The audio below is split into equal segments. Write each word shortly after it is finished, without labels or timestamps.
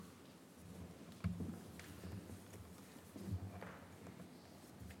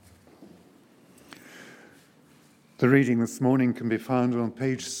The reading this morning can be found on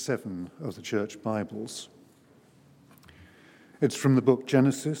page 7 of the Church Bibles. It's from the book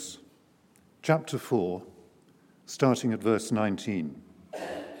Genesis, chapter 4, starting at verse 19.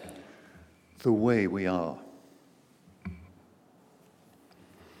 The way we are.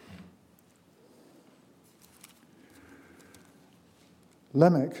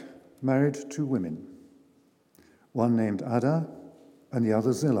 Lamech married 2 women, one named Adah and the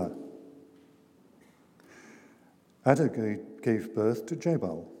other Zillah. Adah gave birth to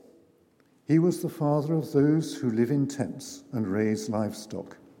Jabal. He was the father of those who live in tents and raise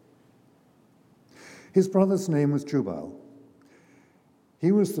livestock. His brother's name was Jubal.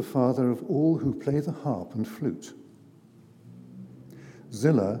 He was the father of all who play the harp and flute.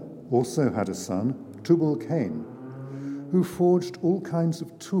 Zillah also had a son, Tubal-Cain, who forged all kinds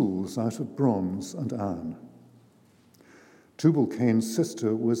of tools out of bronze and iron. Tubal-Cain's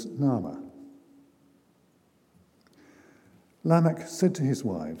sister was Naamah. Lamech said to his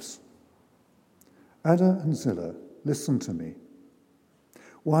wives, Adah and Zillah, listen to me.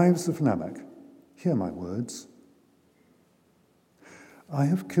 Wives of Lamech, hear my words. I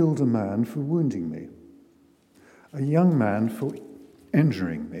have killed a man for wounding me, a young man for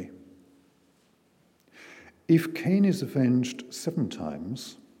injuring me. If Cain is avenged 7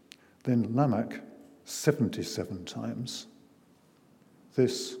 times, then Lamech 77 times.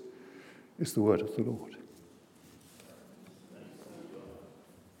 This is the word of the Lord.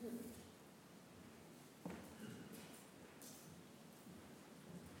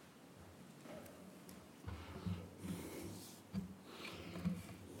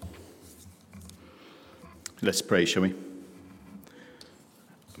 Let's pray, shall we?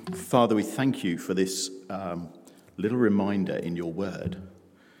 Father, we thank you for this little reminder in your word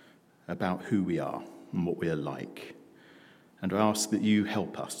about who we are and what we are like. And I ask that you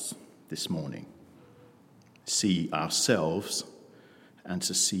help us this morning see ourselves and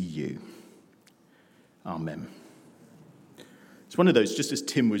to see you. Amen. It's one of those, just as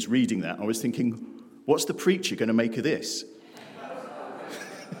Tim was reading that, I was thinking, what's the preacher going to make of this?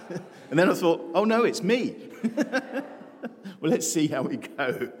 And then I thought, oh no, it's me. Well, let's see how we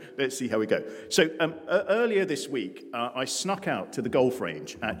go. So earlier this week, I snuck out to the golf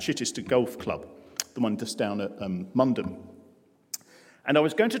range at Chichester Golf Club, the one just down at Mundham. And I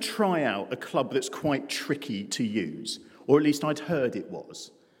was going to try out a club that's quite tricky to use, or at least I'd heard it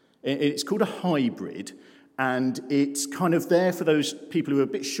was. It's called a hybrid, and it's kind of there for those people who are a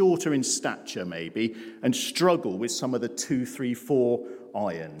bit shorter in stature, maybe, and struggle with some of the 2, 3, 4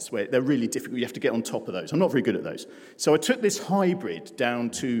 irons, where they're really difficult. You have to get on top of those. I'm not very good at those. So I took this hybrid down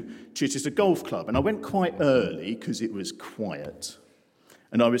to Chichester Golf Club, and I went quite early because it was quiet,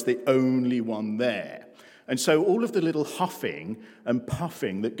 and I was the only one there. And so all of the little huffing and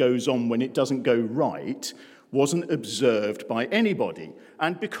puffing that goes on when it doesn't go right wasn't observed by anybody.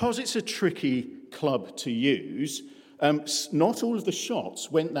 And because it's a tricky club to use, not all of the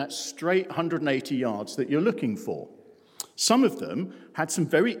shots went that straight 180 yards that you're looking for. Some of them had some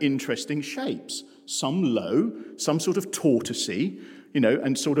very interesting shapes, some low, some sort of tortoisey,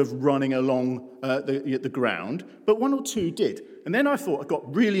 and sort of running along the ground, but 1 or 2 did. And then I thought I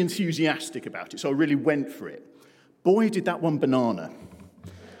got really enthusiastic about it, so I really went for it. Boy, did that one banana.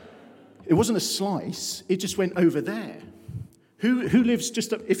 It wasn't a slice, it just went over there. Who lives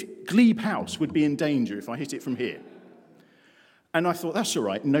just up, if Glebe House would be in danger if I hit it from here. And I thought, that's all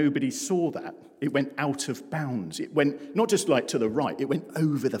right, nobody saw that. It went out of bounds. It went not just like to the right, it went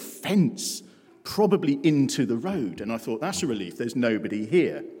over the fence, probably into the road. And I thought, that's a relief, there's nobody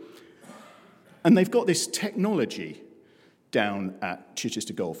here. And they've got this technology down at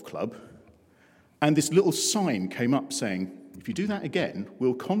Chichester Golf Club, and this little sign came up saying, if you do that again,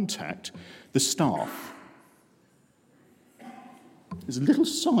 we'll contact the staff. There's a little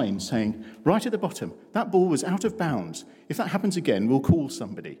sign saying, right at the bottom, that ball was out of bounds. If that happens again, we'll call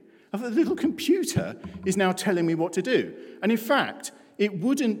somebody. And the little computer is now telling me what to do. And in fact, it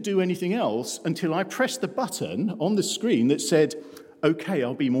wouldn't do anything else until I pressed the button on the screen that said, okay,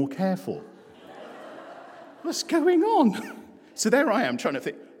 I'll be more careful. What's going on? So there I am trying to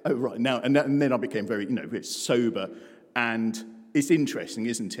think, oh, right, now, and then I became very, very sober. And it's interesting,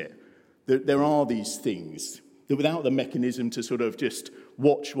 isn't it? There are these things that without the mechanism to sort of just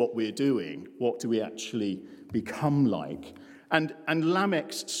watch what we're doing, what do we actually become like? And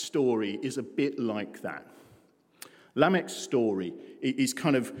Lamech's story is a bit like that. Lamech's story is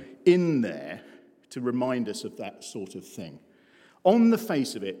kind of in there to remind us of that sort of thing. On the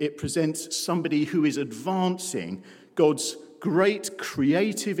face of it, it presents somebody who is advancing God's great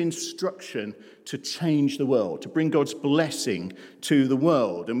creative instruction to change the world, to bring God's blessing to the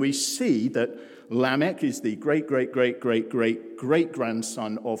world. And we see that Lamech is the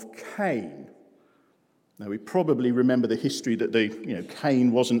great-great-great-great-great-great-grandson of Cain. Now, we probably remember the history that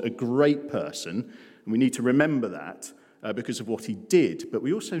Cain wasn't a great person, and we need to remember that because of what he did. But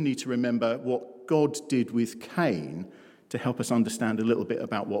we also need to remember what God did with Cain to help us understand a little bit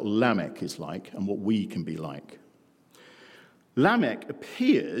about what Lamech is like and what we can be like. Lamech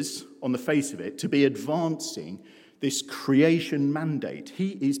appears, on the face of it, to be advancing this creation mandate.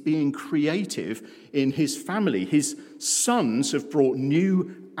 He is being creative in his family. His sons have brought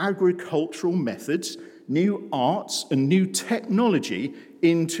new agricultural methods, new arts, and new technology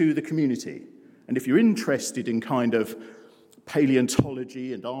into the community. And if you're interested in kind of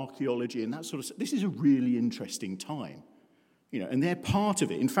paleontology and archaeology and that sort of stuff, this is a really interesting time. And they're part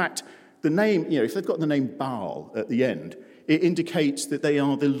of it. In fact, the name, if they've got the name Baal at the end, it indicates that they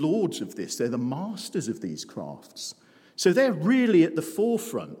are the lords of this. They're the masters of these crafts. So they're really at the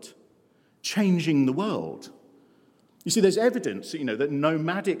forefront, changing the world. You see, there's evidence, that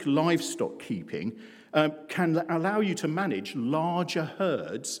nomadic livestock keeping can allow you to manage larger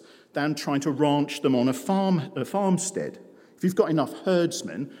herds than trying to ranch them on a farmstead. If you've got enough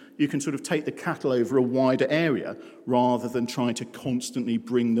herdsmen, you can sort of take the cattle over a wider area rather than trying to constantly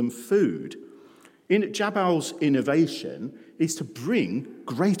bring them food. Jabal's innovation is to bring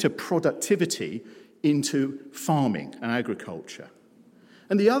greater productivity into farming and agriculture.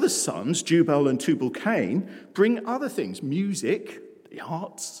 And the other sons, Jubal and Tubal-Cain, bring other things, music, the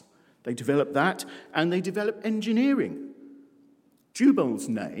arts, they develop that, and they develop engineering. Jubal's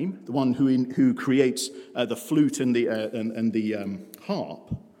name, the one who creates the flute and the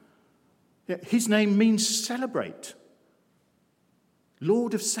harp, his name means celebrate.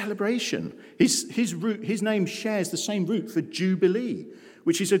 Lord of celebration. His name shares the same root for Jubilee,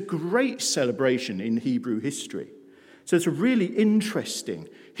 which is a great celebration in Hebrew history. So it's really interesting.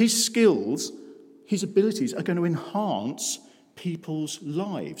 His skills, his abilities are going to enhance people's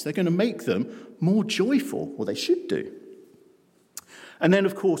lives. They're going to make them more joyful, or they should do. And then,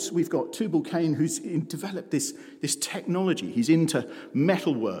 of course, we've got Tubal-Cain, who's developed this technology. He's into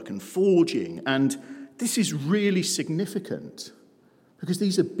metalwork and forging, and this is really significant because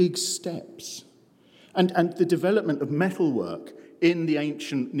these are big steps. And the development of metalwork in the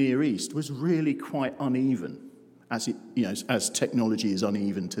ancient Near East was really quite uneven, as technology is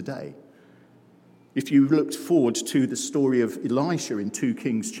uneven today. If you looked forward to the story of Elisha in 2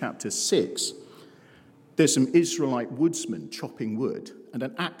 Kings chapter 6, there's some Israelite woodsmen chopping wood, and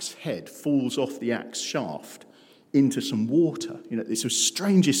an axe head falls off the axe shaft into some water. It's the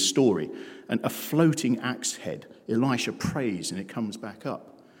strangest story. And a floating axe head, Elisha prays, and it comes back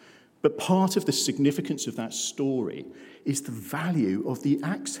up. But part of the significance of that story is the value of the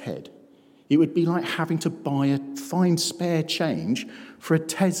axe head. It would be like having to find spare change for a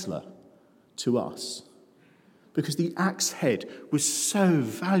Tesla to us. Because the axe head was so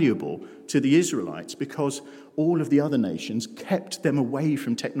valuable to the Israelites because all of the other nations kept them away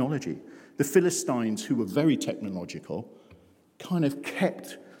from technology. The Philistines, who were very technological, kind of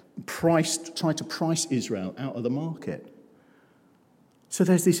tried to price Israel out of the market. So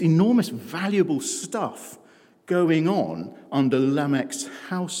there's this enormous valuable stuff going on under Lamech's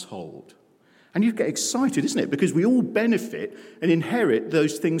household. And you get excited, isn't it? Because we all benefit and inherit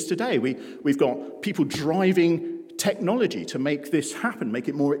those things today. We've got people driving technology to make this happen, make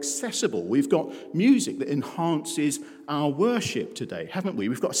it more accessible. We've got music that enhances our worship today, haven't we?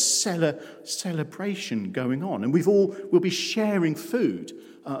 We've got a celebration going on, and we'll be sharing food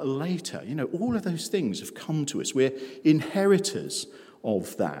later. All of those things have come to us. We're inheritors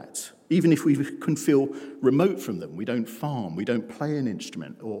of that. Even if we can feel remote from them, we don't farm, we don't play an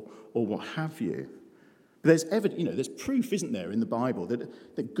instrument, or what have you. But there's evidence, there's proof, isn't there, in the Bible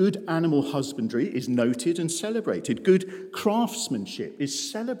that good animal husbandry is noted and celebrated. Good craftsmanship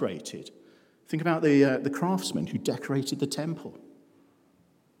is celebrated. Think about the craftsmen who decorated the temple.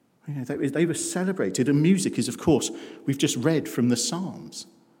 They were celebrated, and music is, of course, we've just read from the Psalms.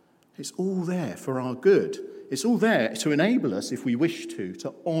 It's all there for our good. It's all there to enable us, if we wish to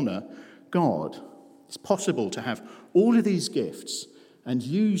honour God. It's possible to have all of these gifts and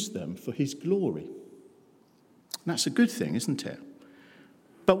use them for his glory. And that's a good thing, isn't it?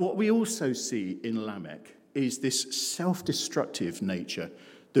 But what we also see in Lamech is this self-destructive nature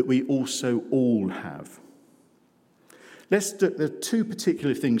that we also all have. There are two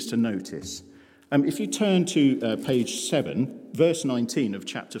particular things to notice. If you turn to page 7, verse 19 of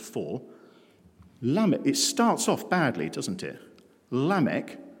chapter 4, Lamech, it starts off badly, doesn't it?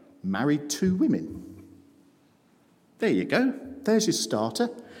 Lamech married 2 women. There you go. There's your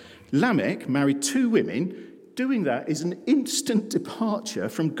starter. Lamech married 2 women, doing that is an instant departure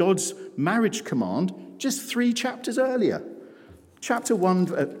from God's marriage command just 3 chapters earlier. Chapter 1,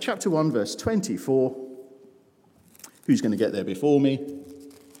 verse 24. Who's going to get there before me?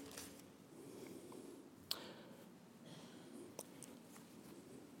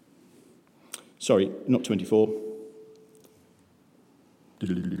 Sorry, not 24.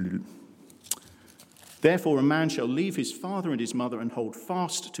 Therefore, a man shall leave his father and his mother and hold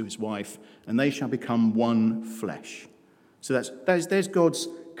fast to his wife, and they shall become one flesh. So there's God's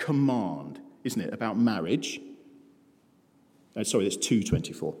command, isn't it, about marriage? That's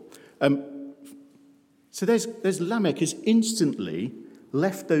 2:24. So there's Lamech has instantly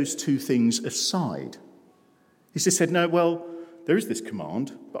left those 2 things aside. He's just said, no, well, there is this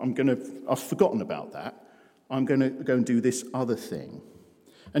command, but I've forgotten about that. I'm going to go and do this other thing.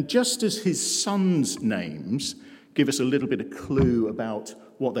 And just as his sons' names give us a little bit of clue about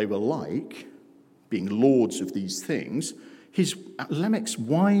what they were like, being lords of these things, Lamech's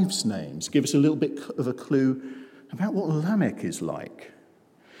wives' names give us a little bit of a clue about what Lamech is like.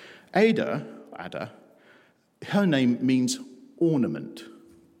 Ada, her name means ornament,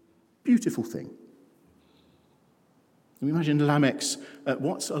 beautiful thing. Can you imagine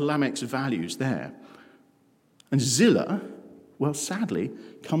what's Lamech's values there? And Zillah, well, sadly,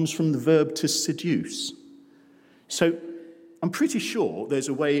 comes from the verb to seduce. So I'm pretty sure there's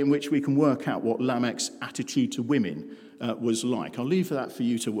a way in which we can work out what Lamech's attitude to women was like. I'll leave that for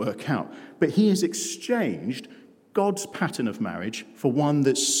you to work out. But he has exchanged God's pattern of marriage for one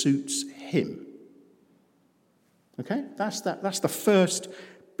that suits him. Okay? That's the first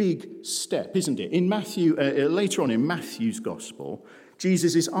big step, isn't it? In Matthew, later on in Matthew's gospel,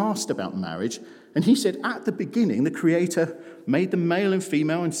 Jesus is asked about marriage, and he said, at the beginning, the Creator made them male and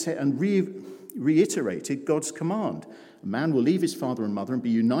female and reiterated God's command. A man will leave his father and mother and be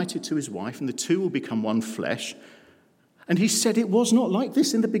united to his wife, and the 2 will become one flesh. And he said it was not like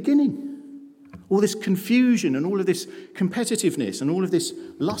this in the beginning. All this confusion and all of this competitiveness and all of this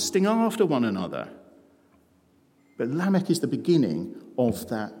lusting after one another. But Lamech is the beginning of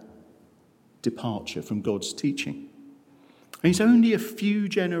that departure from God's teaching. And he's only a few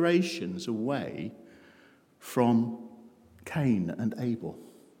generations away from Cain and Abel,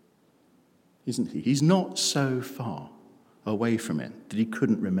 isn't he? He's not so far away from it that he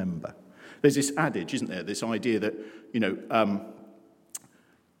couldn't remember. There's this adage, isn't there? This idea that,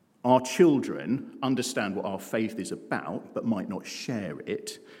 our children understand what our faith is about, but might not share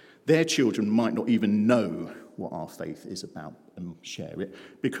it. Their children might not even know what our faith is about and share it,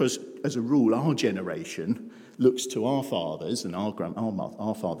 because, as a rule, our generation looks to our fathers and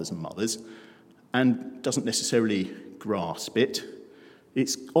our fathers and mothers and doesn't necessarily grasp it.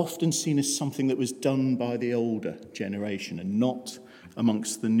 It's often seen as something that was done by the older generation and not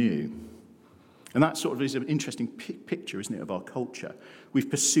amongst the new. And that sort of is an interesting picture, isn't it, of our culture. We've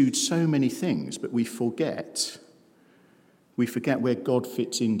pursued so many things, but we forget where God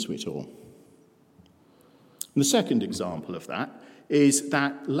fits into it all. And the second example of that is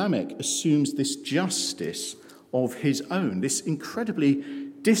that Lamech assumes this justice of his own, this incredibly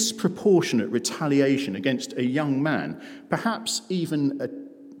disproportionate retaliation against a young man, perhaps even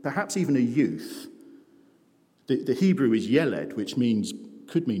a youth. The Hebrew is yeled, which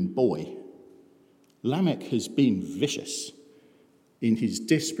could mean boy. Lamech has been vicious in his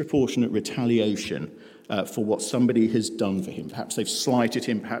disproportionate retaliation for what somebody has done for him. Perhaps they've slighted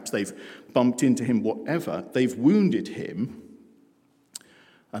him, perhaps they've bumped into him, whatever. They've wounded him.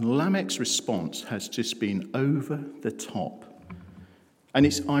 And Lamech's response has just been over the top. And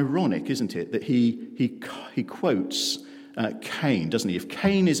it's ironic, isn't it, that he quotes Cain, doesn't he? If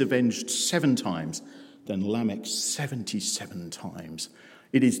Cain is avenged 7 times, then Lamech 77 times.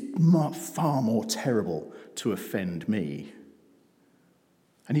 It is far more terrible to offend me.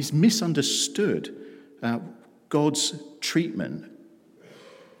 And he's misunderstood God's treatment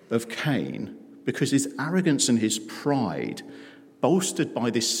of Cain because his arrogance and his pride, bolstered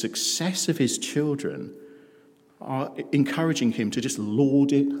by this success of his children, are encouraging him to just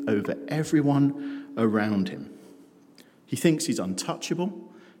lord it over everyone around him. He thinks he's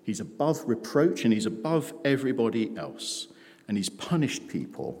untouchable, he's above reproach, and he's above everybody else. And he's punished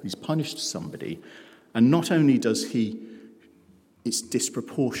people, he's punished somebody, and not only does it's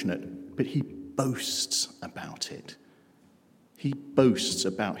disproportionate, but he boasts about it. He boasts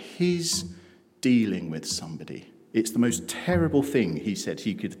about his dealing with somebody. It's the most terrible thing he said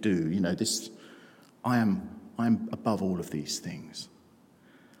he could do. I am above all of these things.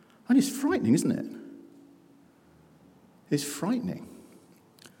 And it's frightening, isn't it? It's frightening.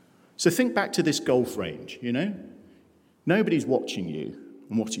 So think back to this golf range, Nobody's watching you,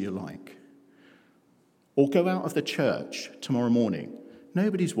 and what are you like? Or go out of the church tomorrow morning.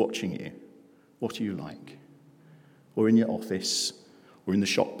 Nobody's watching you. What are you like? Or in your office, or in the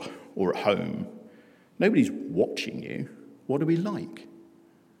shop, or at home. Nobody's watching you. What are we like?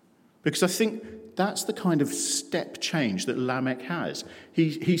 Because I think that's the kind of step change that Lamech has.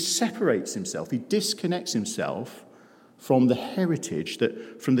 He separates himself. He disconnects himself from the heritage,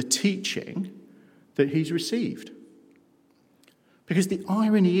 from the teaching that he's received. Because the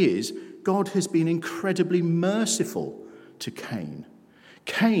irony is, God has been incredibly merciful to Cain.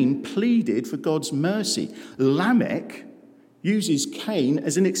 Cain pleaded for God's mercy. Lamech uses Cain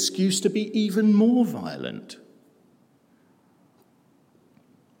as an excuse to be even more violent.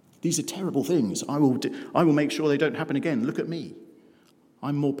 These are terrible things. I will make sure they don't happen again. Look at me.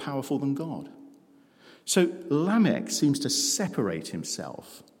 I'm more powerful than God. So Lamech seems to separate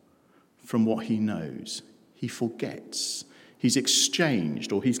himself from what he knows. He forgets. He's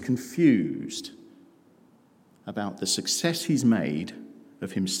exchanged or he's confused about the success he's made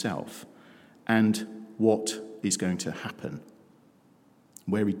of himself and what is going to happen,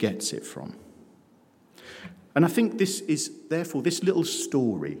 where he gets it from. And I think this little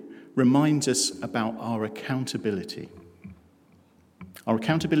story reminds us about our accountability. Our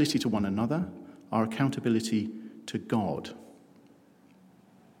accountability to one another, our accountability to God.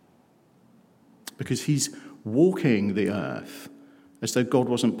 Because he's walking the earth as though God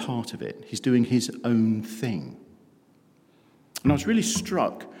wasn't part of it. He's doing his own thing. And I was really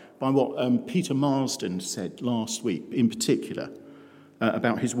struck by what Peter Marsden said last week, in particular,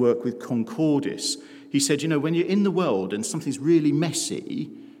 about his work with Concordis. He said, when you're in the world and something's really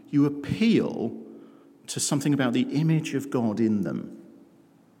messy, you appeal to something about the image of God in them.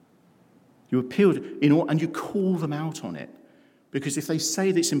 You appeal and you call them out on it. Because if they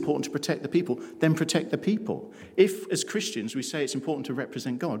say that it's important to protect the people, then protect the people. If, as Christians, we say it's important to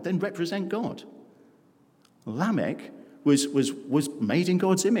represent God, then represent God. Lamech was made in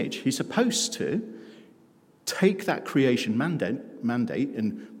God's image. He's supposed to take that creation mandate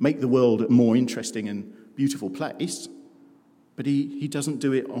and make the world a more interesting and beautiful place, but he doesn't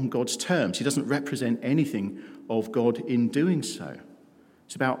do it on God's terms. He doesn't represent anything of God in doing so.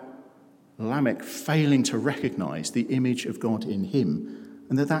 It's about Lamech failing to recognize the image of God in him,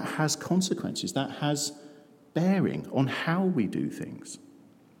 and that has consequences, that has bearing on how we do things.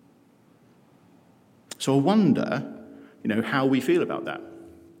 So I wonder, how we feel about that.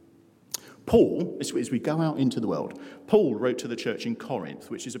 Paul, as we go out into the world, Paul wrote to the church in Corinth,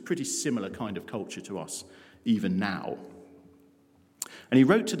 which is a pretty similar kind of culture to us even now. And he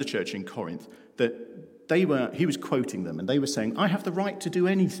wrote to the church in Corinth that he was quoting them, and they were saying, I have the right to do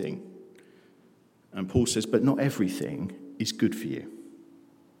anything. And Paul says, but not everything is good for you.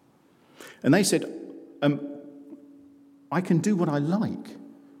 And they said, I can do what I like.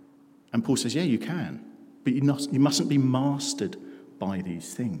 And Paul says, yeah, you can. But you mustn't be mastered by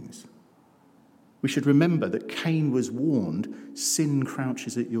these things. We should remember that Cain was warned, sin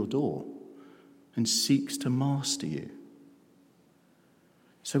crouches at your door and seeks to master you.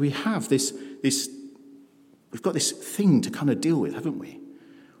 So we have we've got this thing to kind of deal with, haven't we?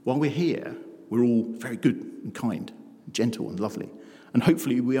 While we're here, we're all very good and kind, and gentle and lovely. And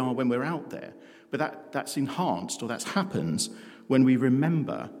hopefully we are when we're out there. But that's enhanced, or that happens when we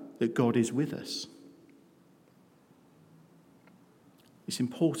remember that God is with us. It's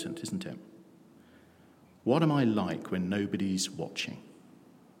important, isn't it? What am I like when nobody's watching?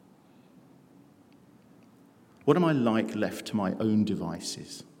 What am I like left to my own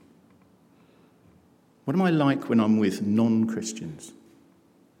devices? What am I like when I'm with non-Christians?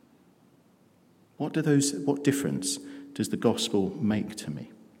 What difference does the gospel make to me?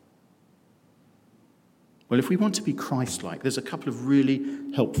 Well, if we want to be Christ-like, there's a couple of really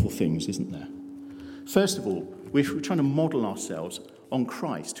helpful things, isn't there? First of all, we're trying to model ourselves on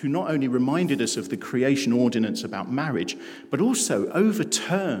Christ, who not only reminded us of the creation ordinance about marriage, but also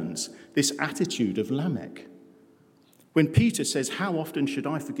overturns this attitude of Lamech. When Peter says, how often should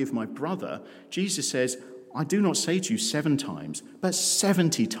I forgive my brother? Jesus says, I do not say to you 7 times, but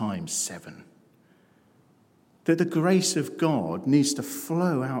 70 times 7. That the grace of God needs to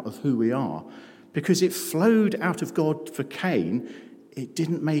flow out of who we are. Because it flowed out of God for Cain, it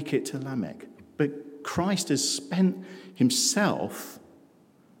didn't make it to Lamech. But Christ has spent himself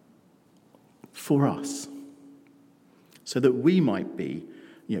for us, so that we might be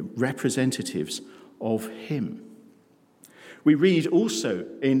representatives of him. We read also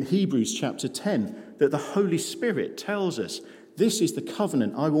in Hebrews chapter 10 that the Holy Spirit tells us, this is the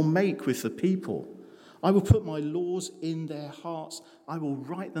covenant I will make with the people. I will put my laws in their hearts. I will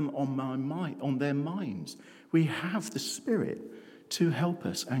write them on their minds. We have the Spirit to help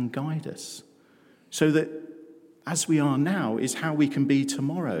us and guide us, So that as we are now is how we can be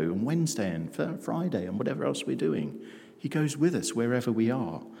tomorrow and Wednesday and Friday and whatever else we're doing. He goes with us wherever we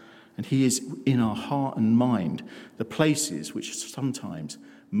are. And he is in our heart and mind, the places which sometimes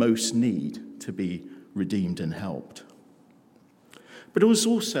most need to be redeemed and helped. But it was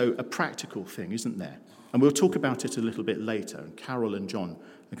also a practical thing, isn't there? And we'll talk about it a little bit later. And Carol and John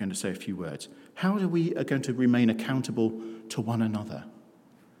are going to say a few words. How are we going to remain accountable to one another?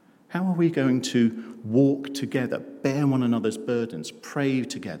 How are we going to walk together, bear one another's burdens, pray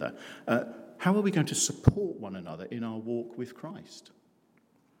together? How are we going to support one another in our walk with Christ?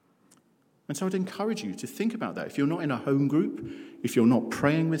 And so I'd encourage you to think about that. If you're not in a home group, if you're not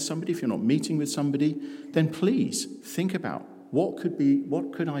praying with somebody, if you're not meeting with somebody, then please think about what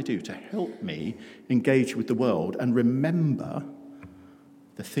could I do to help me engage with the world and remember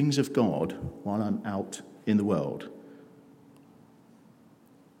the things of God while I'm out in the world.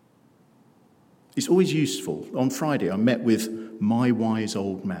 It's always useful. On Friday, I met with my wise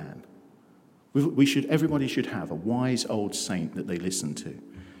old man. Everybody should have a wise old saint that they listen to.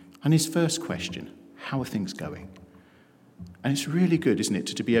 And his first question, how are things going? And it's really good, isn't it,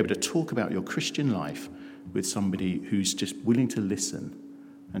 to be able to talk about your Christian life with somebody who's just willing to listen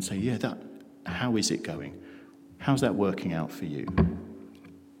and say, how is it going? How's that working out for you?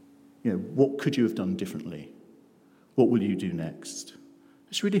 What could you have done differently? What will you do next?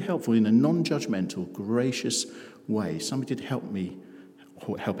 It's really helpful in a non-judgmental, gracious way. Somebody to help me,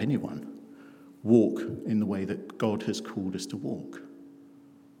 or help anyone, walk in the way that God has called us to walk.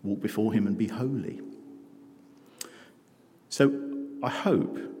 Walk before him and be holy. So I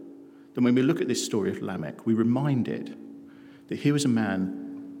hope that when we look at this story of Lamech, we're reminded that here was a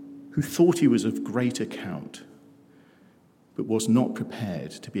man who thought he was of great account, but was not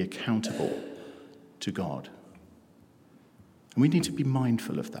prepared to be accountable to God. And we need to be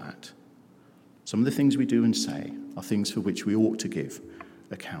mindful of that. Some of the things we do and say are things for which we ought to give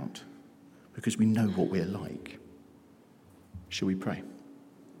account, because we know what we're like. Shall we pray?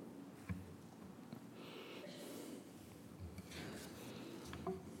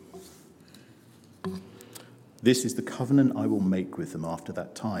 This is the covenant I will make with them after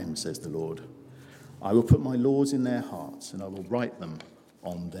that time, says the Lord. I will put my laws in their hearts, and I will write them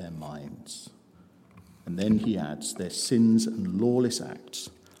on their minds. And then he adds, their sins and lawless acts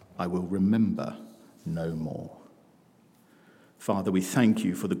I will remember no more. Father, we thank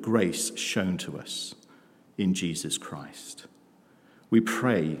you for the grace shown to us in Jesus Christ. We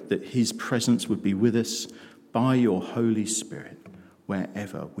pray that his presence would be with us by your Holy Spirit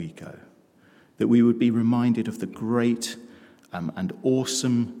wherever we go. That we would be reminded of the great and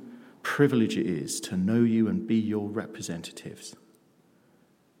awesome privilege it is to know you and be your representatives.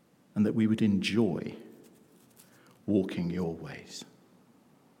 And that we would enjoy walking your ways.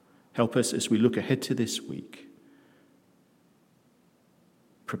 Help us as we look ahead to this week.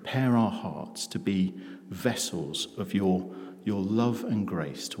 Prepare our hearts to be vessels of your love and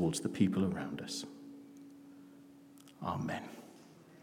grace towards the people around us. Amen.